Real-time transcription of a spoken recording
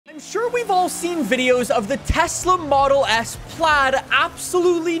I'm sure we've all seen videos of the Tesla Model S Plaid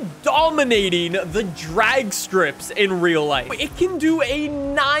absolutely dominating the drag strips in real life. It can do a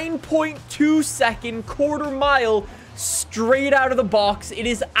 9.2 second quarter mile straight out of the box. It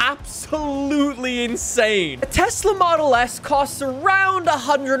is absolutely insane. A Tesla Model S costs around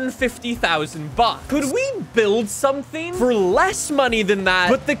 150,000 bucks. Could we build something for less money than that,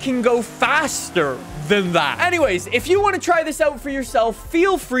 but that can go faster than that? Anyways, if you want to try this out for yourself,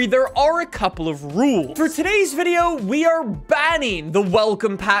 feel free. There are a couple of rules. For today's video, we are banning the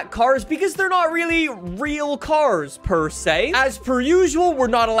welcome pack cars because they're not really real cars per se. As per usual, we're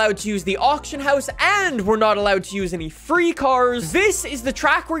not allowed to use the auction house and we're not allowed to use any free cars. This is the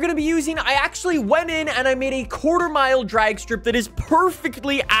track we're going to be using. I actually went in and I made a quarter mile drag strip that is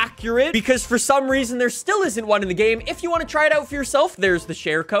perfectly accurate because for some reason there still isn't one in the game. If you want to try it out for yourself, there's the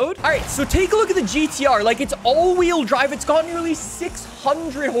share code. All right, so take a look at the GTR. Like, it's all-wheel drive. It's got nearly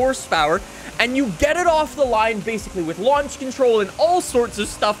 600 horsepower, and you get it off the line basically with launch control and all sorts of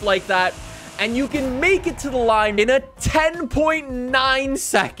stuff like that. And you can make it to the line in a 10.9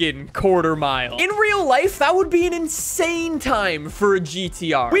 second quarter mile. In real life, that would be an insane time for a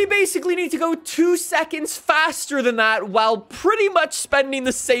GTR. We basically need to go 2 seconds faster than that while pretty much spending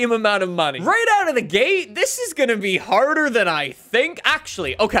the same amount of money. Right out of the gate, this is gonna be harder than I think.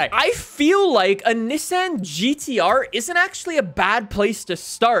 Actually, okay, I feel like a Nissan GTR isn't actually a bad place to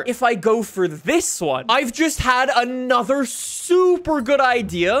start if I go for this one. I've just had another super good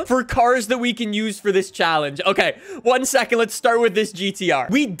idea for cars that we can use for this challenge. Okay, 1 second. Let's start with this GTR.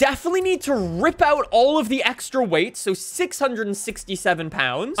 We definitely need to rip out all of the extra weight, so 667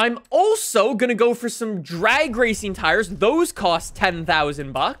 pounds. I'm also gonna go for some drag racing tires. Those cost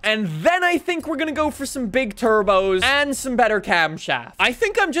 10,000 bucks. And then I think we're gonna go for some big turbos and some better camshaft. I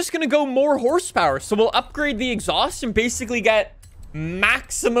think I'm just gonna go more horsepower, so we'll upgrade the exhaust and basically get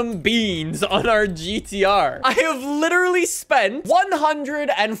maximum beans on our GTR. I have literally spent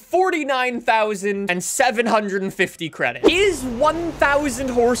 149,750 credits. Is 1,000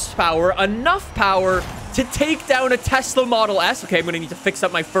 horsepower enough power to take down a Tesla Model S? Okay, I'm gonna need to fix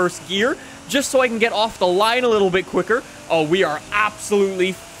up my first gear just so I can get off the line a little bit quicker. Oh, we are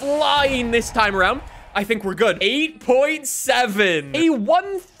absolutely flying this time around. I think we're good. 8.7. A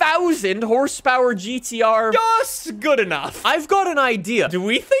 1,000 horsepower GTR. Just good enough. I've got an idea. Do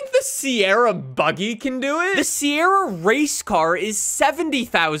we think the Sierra buggy can do it? The Sierra race car is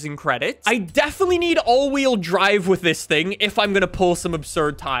 70,000 credits. I definitely need all-wheel drive with this thing if I'm gonna pull some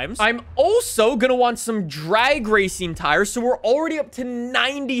absurd times. I'm also gonna want some drag racing tires, so we're already up to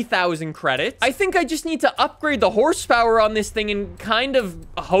 90,000 credits. I think I just need to upgrade the horsepower on this thing and kind of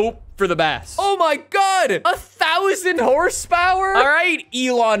hope for the best. Oh my god, 1,000 horsepower. All right,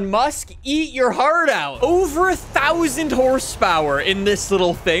 Elon Musk, eat your heart out. Over 1,000 horsepower in this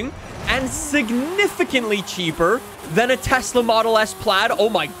little thing, and significantly cheaper than a Tesla Model S Plaid. Oh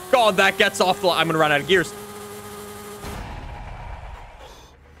my god, that gets off the line. I'm gonna run out of gears.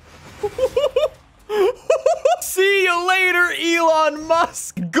 See you later, Elon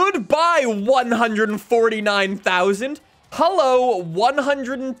Musk. Goodbye, 149,000. Hello,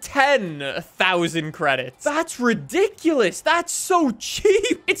 110,000 credits. That's ridiculous. That's so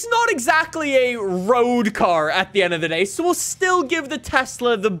cheap. It's not exactly a road car at the end of the day, so we'll still give the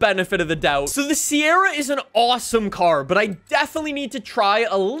Tesla the benefit of the doubt. So the Sierra is an awesome car, but I definitely need to try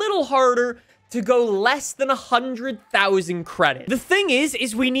a little harder to go less than 100,000 credits. The thing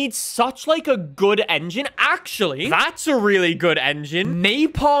is we need such like a good engine. Actually, that's a really good engine.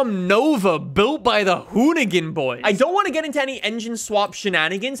 Napalm Nova, built by the Hoonigan boys. I don't want to get into any engine swap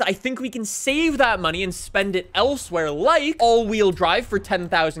shenanigans. I think we can save that money and spend it elsewhere, like all-wheel drive for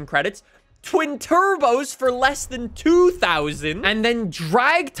 10,000 credits, twin turbos for less than 2,000, and then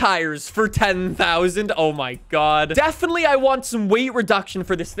drag tires for 10,000. Oh my god. Definitely, I want some weight reduction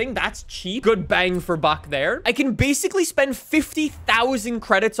for this thing. That's cheap. Good bang for buck there. I can basically spend 50,000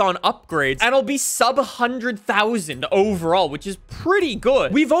 credits on upgrades, and I'll be sub 100,000 overall, which is pretty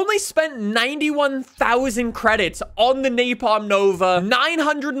good. We've only spent 91,000 credits on the Napalm Nova,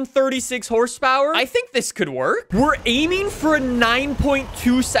 936 horsepower. I think this could work. We're aiming for a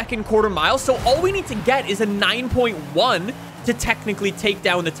 9.2 second quarter mile. So all we need to get is a 9.1 to technically take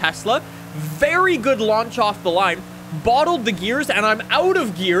down the Tesla. Very good launch off the line. Bottled the gears, and I'm out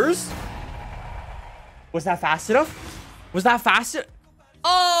of gears. Was that fast enough? Was that fast?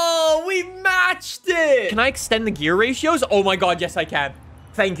 Oh, we matched it. Can I extend the gear ratios? Oh my god, yes I can.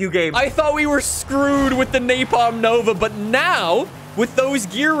 Thank you, game. I thought we were screwed with the Napalm Nova, but now with those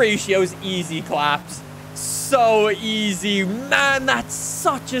gear ratios, easy claps. So easy. Man, that's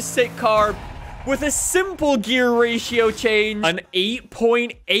such a sick car. with a simple gear ratio change, an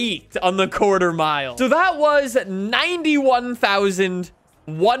 8.8 on the quarter mile. So that was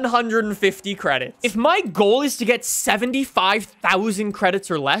 91,150 credits. If my goal is to get 75,000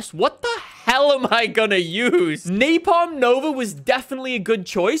 credits or less, what the hell am I gonna use? Napalm Nova was definitely a good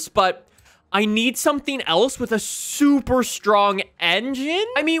choice, but I need something else with a super strong engine.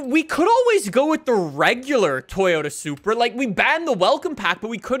 I mean, we could always go with the regular Toyota Supra. Like, we banned the welcome pack, but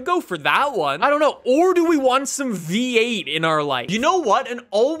we could go for that one. I don't know. Or do we want some V8 in our life? You know what? An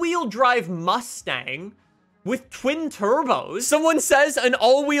all-wheel drive Mustang with twin turbos. Someone says an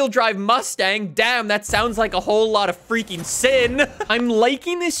all-wheel drive Mustang. Damn, that sounds like a whole lot of freaking sin. I'm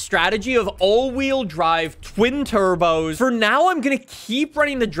liking this strategy of all-wheel drive twin turbos. For now, I'm gonna keep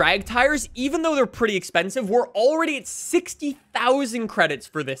running the drag tires, even though they're pretty expensive. We're already at 60,000 credits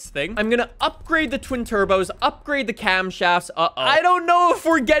for this thing. I'm gonna upgrade the twin turbos, upgrade the camshafts. I don't know if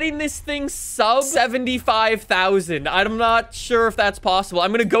we're getting this thing sub 75,000. I'm not sure if that's possible.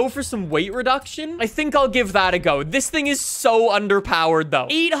 I'm gonna go for some weight reduction. I think I'll give that a go. This thing is so underpowered though.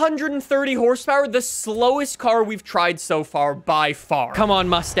 830 horsepower, the slowest car we've tried so far by far. Come on,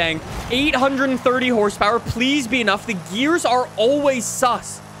 Mustang. 830 horsepower, please be enough. The gears are always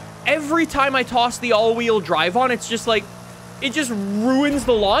sus. Every time I toss the all-wheel drive on, it's just like, it just ruins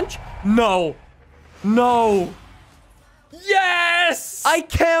the launch. No. No. Yes! I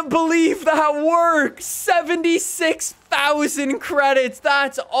can't believe that worked. 76,000 credits.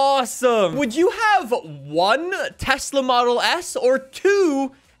 That's awesome. Would you have one Tesla Model S or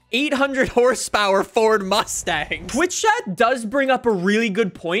two 800 horsepower Ford Mustang? Twitch chat does bring up a really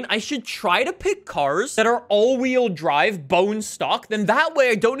good point. I should try to pick cars that are all-wheel drive, bone stock. Then that way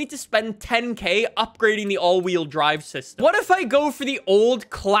I don't need to spend 10K upgrading the all-wheel drive system. What if I go for the old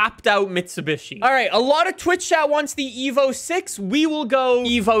clapped out Mitsubishi? All right, a lot of Twitch chat wants the Evo 6. We will go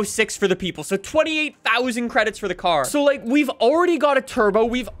Evo 6 for the people. So 28,000 credits for the car. So like, we've already got a turbo.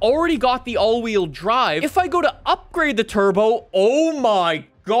 We've already got the all-wheel drive. If I go to upgrade the turbo, oh my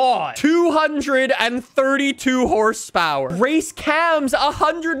God, 232 horsepower. Race cams,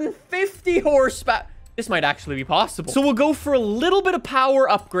 150 horsepower. This might actually be possible. So we'll go for a little bit of power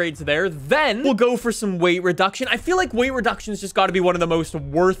upgrades there. Then we'll go for some weight reduction. I feel like weight reduction has just got to be one of the most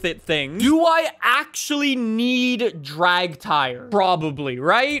worth it things. Do I actually need drag tire? Probably,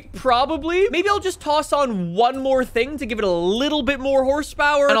 right? Probably. Maybe I'll just toss on one more thing to give it a little bit more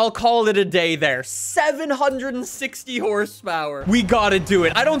horsepower, and I'll call it a day there. 760 horsepower. We got to do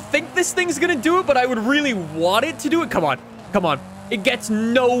it. I don't think this thing's going to do it, but I would really want it to do it. Come on. Come on. It gets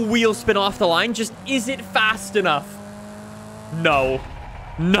no wheel spin off the line. Just, is it fast enough? No.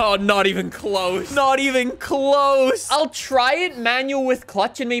 No, not even close. Not even close. I'll try it manual with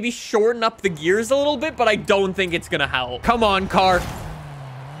clutch and maybe shorten up the gears a little bit, but I don't think it's gonna help. Come on, car.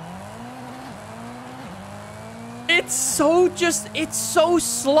 It's so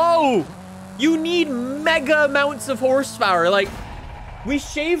slow. You need mega amounts of horsepower. Like, we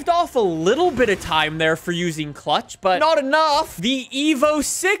shaved off a little bit of time there for using clutch, but not enough. The Evo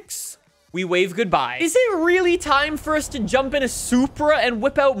 6, we wave goodbye. Is it really time for us to jump in a Supra and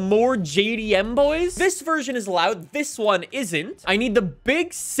whip out more JDM, boys? This version is allowed. This one isn't. I need the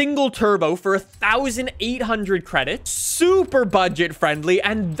big single turbo for 1,800 credits. Super budget friendly.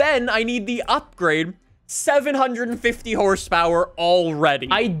 And then I need the upgrade, 750 horsepower already.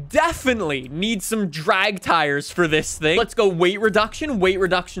 I definitely need some drag tires for this thing. Let's go weight reduction. Weight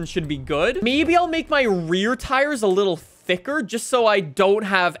reduction should be good. Maybe I'll make my rear tires a little thicker just so I don't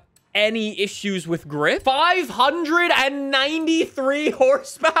have any issues with grip. 593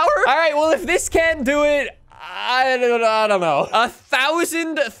 horsepower. All right, well, if this can't do it, I don't know.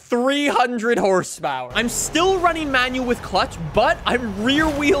 1,300 horsepower. I'm still running manual with clutch, but I'm rear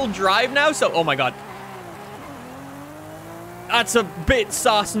wheel drive now. So, oh my God. That's a bit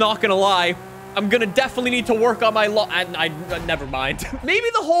sus, not gonna lie. I'm gonna definitely need to work on my never mind. Maybe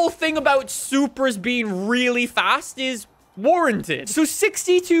the whole thing about Supras being really fast is warranted. So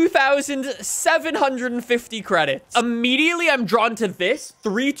 62,750 credits. Immediately, I'm drawn to this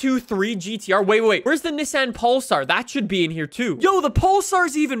 323 GTR. Wait. Where's the Nissan Pulsar? That should be in here too. Yo, the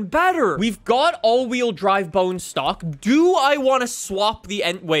Pulsar's even better. We've got all-wheel drive bone stock. Do I want to swap the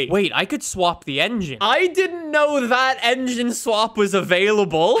Wait, I could swap the engine. I didn't know that engine swap was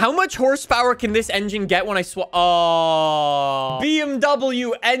available. How much horsepower can this engine get when I swap? Oh,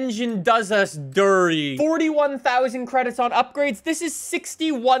 BMW engine does us dirty. 41,000 credits on upgrades. This is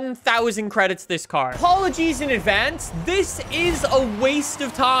 61,000 credits, this car. Apologies in advance. This is a waste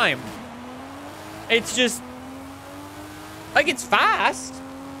of time. It's just, like, it's fast.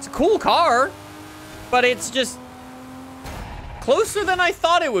 It's a cool car, but it's just, Closer than I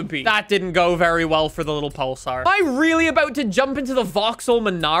thought it would be. That didn't go very well for the little pulsar. Am I really about to jump into the Vauxhall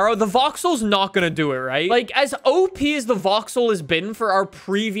Monaro? The Vauxhall's not gonna do it, right? Like, as OP as the Vauxhall has been for our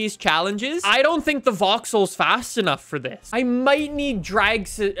previous challenges, I don't think the Vauxhall's fast enough for this. I might need drag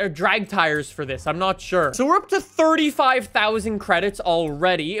tires for this. I'm not sure. So we're up to 35,000 credits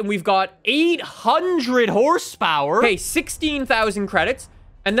already, and we've got 800 horsepower. Okay, 16,000 credits.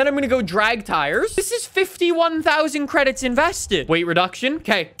 And then I'm going to go drag tires. This is 51,000 credits invested. Weight reduction.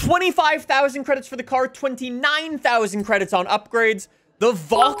 Okay. 25,000 credits for the car. 29,000 credits on upgrades. The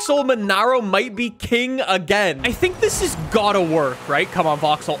Vauxhall Monaro might be king again. I think this has got to work, right? Come on,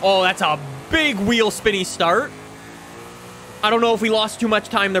 Vauxhall. Oh, that's a big wheel spinny start. I don't know if we lost too much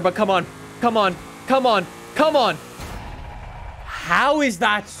time there, but come on. Come on. Come on. Come on. How is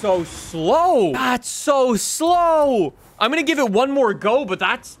that so slow? That's so slow. I'm gonna give it one more go, but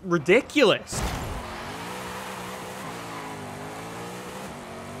that's ridiculous.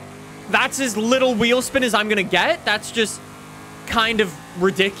 That's as little wheel spin as I'm gonna get. That's just kind of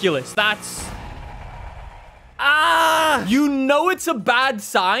ridiculous. That's... You know it's a bad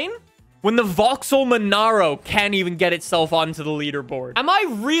sign when the Vauxhall Monaro can't even get itself onto the leaderboard. Am I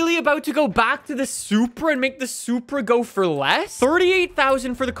really about to go back to the Supra and make the Supra go for less?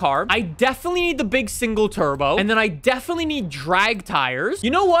 38,000 for the car. I definitely need the big single turbo. And then I definitely need drag tires. You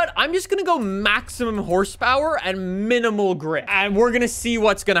know what? I'm just gonna go maximum horsepower and minimal grip. And we're gonna see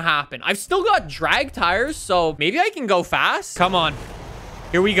what's gonna happen. I've still got drag tires, so maybe I can go fast. Come on.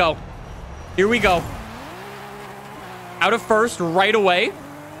 Here we go. Here we go. Out of first right away.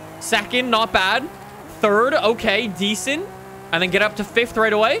 Second, not bad. Third, okay, decent. And then get up to fifth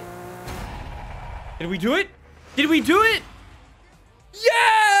right away. Did we do it? Did we do it?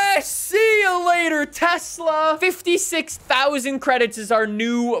 Yes! See you later, Tesla. 56,000 credits is our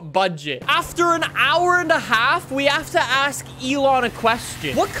new budget. After an hour and a half, we have to ask Elon a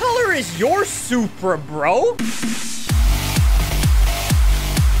question. What color is your Supra, bro?